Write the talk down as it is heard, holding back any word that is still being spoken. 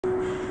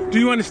Do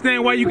you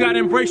understand why you gotta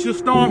embrace your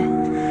storm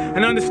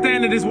and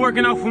understand that it's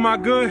working out for my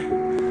good?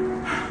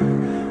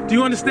 Do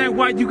you understand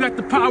why you got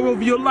the power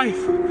over your life?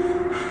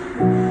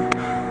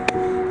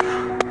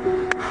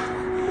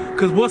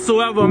 Because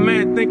whatsoever a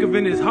man thinketh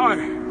in his heart,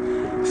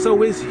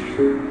 so is he.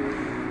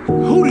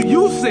 Who do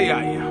you say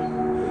I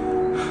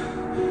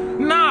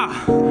am? Nah,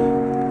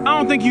 I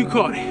don't think you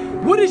caught it.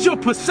 What is your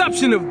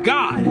perception of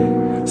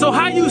God? So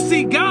how you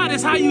see God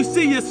is how you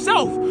see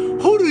yourself.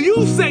 Who do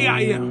you say I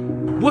am?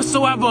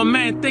 Whatsoever a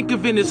man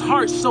thinketh in his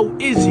heart, so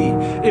is he.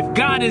 If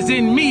God is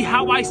in me,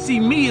 how I see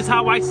me is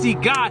how I see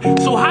God.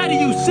 So how do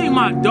you see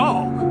my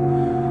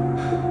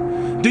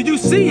dog? Do you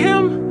see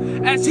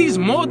him as he's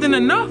more than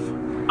enough?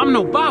 I'm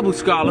no Bible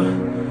scholar,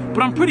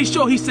 but I'm pretty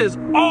sure he says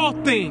all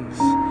things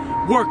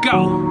work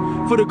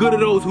out for the good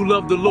of those who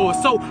love the Lord.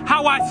 So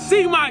how I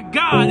see my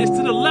God is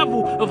to the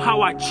level of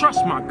how I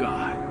trust my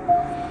God.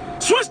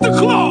 Switch the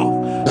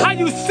cloth. How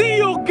you see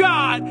your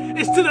God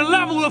is to the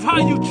level of how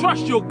you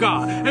trust your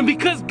God. And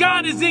because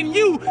God is in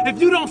you, if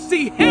you don't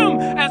see him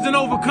as an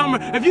overcomer,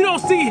 if you don't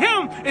see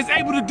him as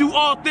able to do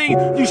all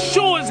things, you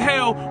sure as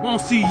hell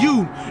won't see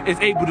you as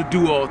able to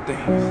do all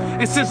things.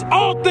 And since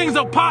all things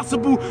are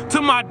possible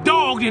to my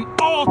dog, then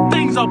all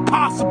things are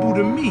possible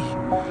to me.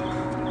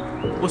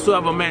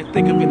 Whatsoever man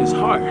thinketh in his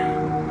heart,